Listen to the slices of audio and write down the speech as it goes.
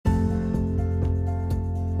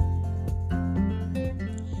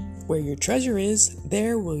Where your treasure is,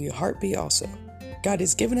 there will your heart be also. God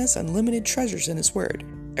has given us unlimited treasures in His Word.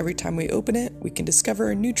 Every time we open it, we can discover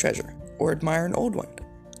a new treasure or admire an old one.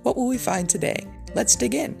 What will we find today? Let's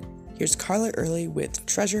dig in. Here's Carla Early with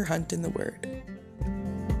Treasure Hunt in the Word.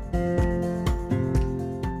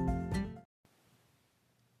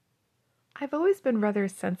 I've always been rather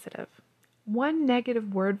sensitive. One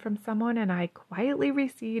negative word from someone and I quietly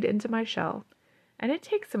recede into my shell, and it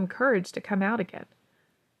takes some courage to come out again.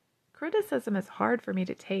 Criticism is hard for me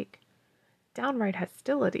to take. Downright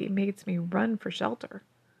hostility makes me run for shelter.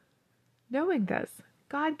 Knowing this,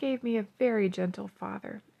 God gave me a very gentle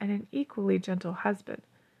father and an equally gentle husband.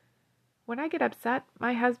 When I get upset,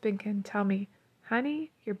 my husband can tell me,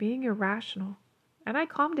 "Honey, you're being irrational," and I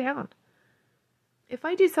calm down. If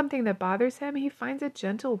I do something that bothers him, he finds a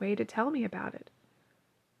gentle way to tell me about it.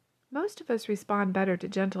 Most of us respond better to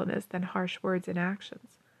gentleness than harsh words and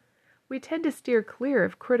actions. We tend to steer clear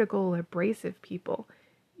of critical, abrasive people,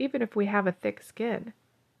 even if we have a thick skin.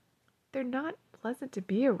 They're not pleasant to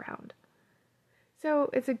be around. So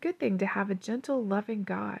it's a good thing to have a gentle, loving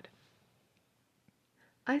God.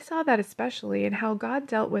 I saw that especially in how God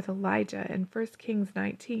dealt with Elijah in 1 Kings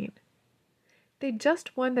 19. They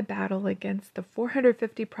just won the battle against the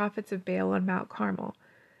 450 prophets of Baal on Mount Carmel,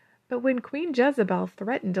 but when Queen Jezebel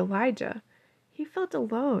threatened Elijah, he felt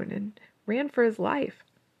alone and ran for his life.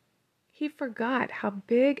 He forgot how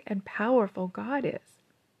big and powerful God is.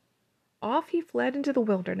 Off he fled into the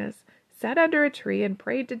wilderness, sat under a tree, and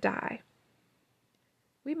prayed to die.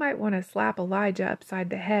 We might want to slap Elijah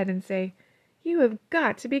upside the head and say, "You have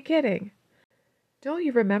got to be kidding. Don't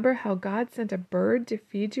you remember how God sent a bird to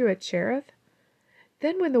feed you at Cherith?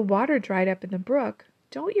 Then when the water dried up in the brook,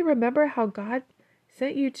 don't you remember how God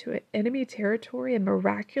sent you to enemy territory and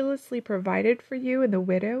miraculously provided for you and the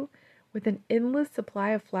widow with an endless supply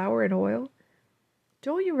of flour and oil?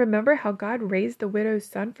 Don't you remember how God raised the widow's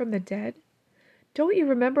son from the dead? Don't you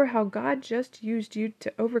remember how God just used you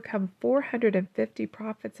to overcome 450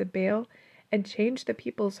 prophets of Baal and change the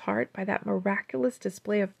people's heart by that miraculous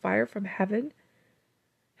display of fire from heaven?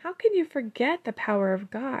 How can you forget the power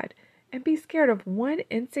of God and be scared of one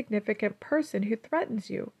insignificant person who threatens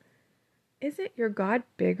you? Isn't your God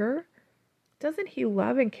bigger? Doesn't He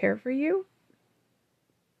love and care for you?"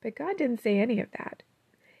 But God didn't say any of that.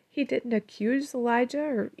 He didn't accuse Elijah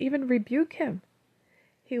or even rebuke him.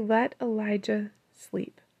 He let Elijah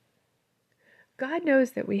sleep. God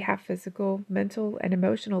knows that we have physical, mental, and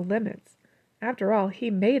emotional limits. After all, He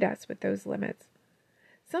made us with those limits.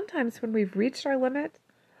 Sometimes when we've reached our limit,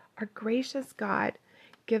 our gracious God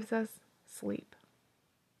gives us sleep.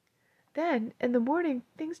 Then, in the morning,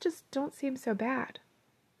 things just don't seem so bad.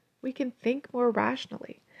 We can think more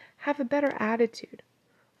rationally, have a better attitude,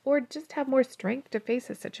 or just have more strength to face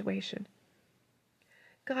a situation.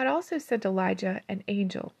 God also sent Elijah an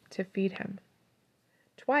angel to feed him.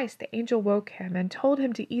 Twice the angel woke him and told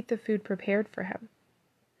him to eat the food prepared for him.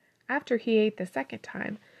 After he ate the second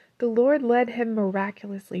time, the Lord led him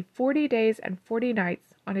miraculously 40 days and 40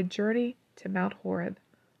 nights on a journey to Mount Horeb,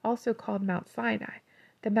 also called Mount Sinai,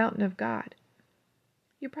 the mountain of God.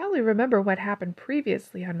 You probably remember what happened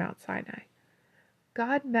previously on Mount Sinai.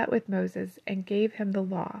 God met with Moses and gave him the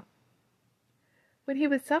law. When he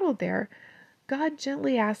was settled there, God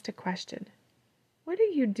gently asked a question. "What are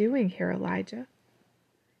you doing here, Elijah?"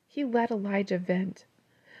 He let Elijah vent.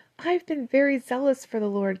 "I've been very zealous for the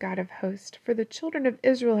Lord God of hosts, for the children of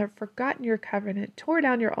Israel have forgotten your covenant, tore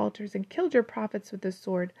down your altars, and killed your prophets with the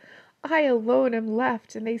sword. I alone am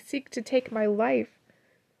left, and they seek to take my life."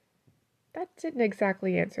 That didn't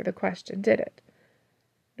exactly answer the question, did it?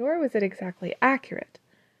 Nor was it exactly accurate.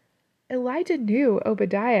 Elijah knew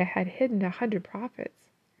Obadiah had hidden 100 prophets.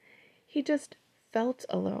 He just felt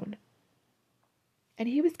alone. And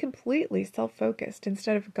he was completely self-focused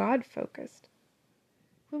instead of God-focused.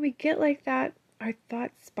 When we get like that, our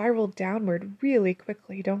thoughts spiral downward really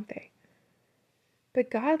quickly, don't they? But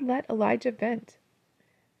God let Elijah vent.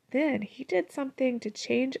 Then He did something to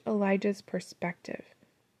change Elijah's perspective.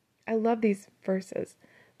 I love these verses,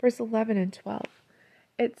 verse 11 and 12.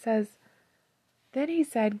 It says, "Then he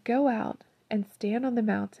said, 'Go out and stand on the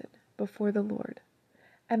mountain before the Lord.'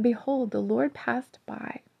 And behold, the Lord passed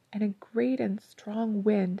by, and a great and strong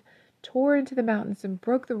wind tore into the mountains and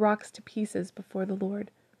broke the rocks to pieces before the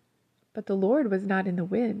Lord. But the Lord was not in the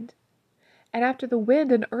wind. And after the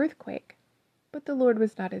wind, an earthquake. But the Lord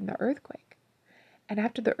was not in the earthquake. And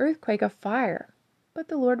after the earthquake, a fire. But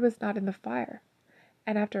the Lord was not in the fire.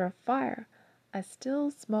 And after a fire, a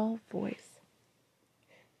still small voice."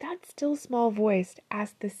 That still small voice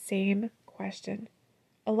asked the same question.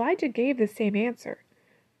 Elijah gave the same answer.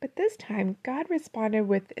 But this time, God responded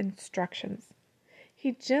with instructions.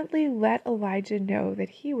 He gently let Elijah know that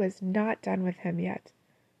he was not done with him yet.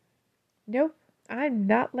 Nope, I'm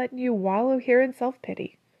not letting you wallow here in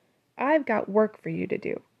self-pity. I've got work for you to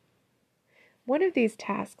do. One of these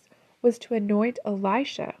tasks was to anoint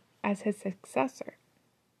Elisha as his successor.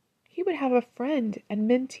 He would have a friend and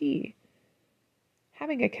mentee.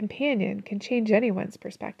 Having a companion can change anyone's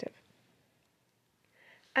perspective.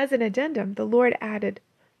 As an addendum, the Lord added,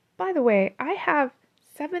 "By the way, I have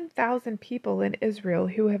 7,000 people in Israel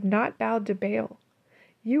who have not bowed to Baal.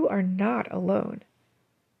 You are not alone."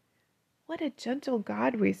 What a gentle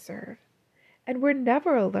God we serve, and we're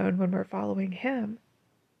never alone when we're following Him.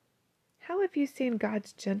 How have you seen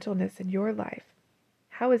God's gentleness in your life?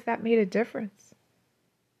 How has that made a difference?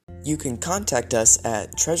 You can contact us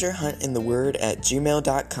at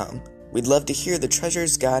treasurehuntintheword@gmail.com. We'd love to hear the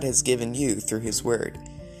treasures God has given you through His Word.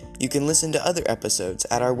 You can listen to other episodes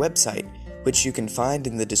at our website, which you can find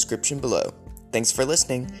in the description below. Thanks for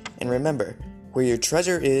listening, and remember, where your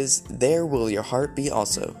treasure is, there will your heart be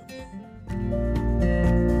also.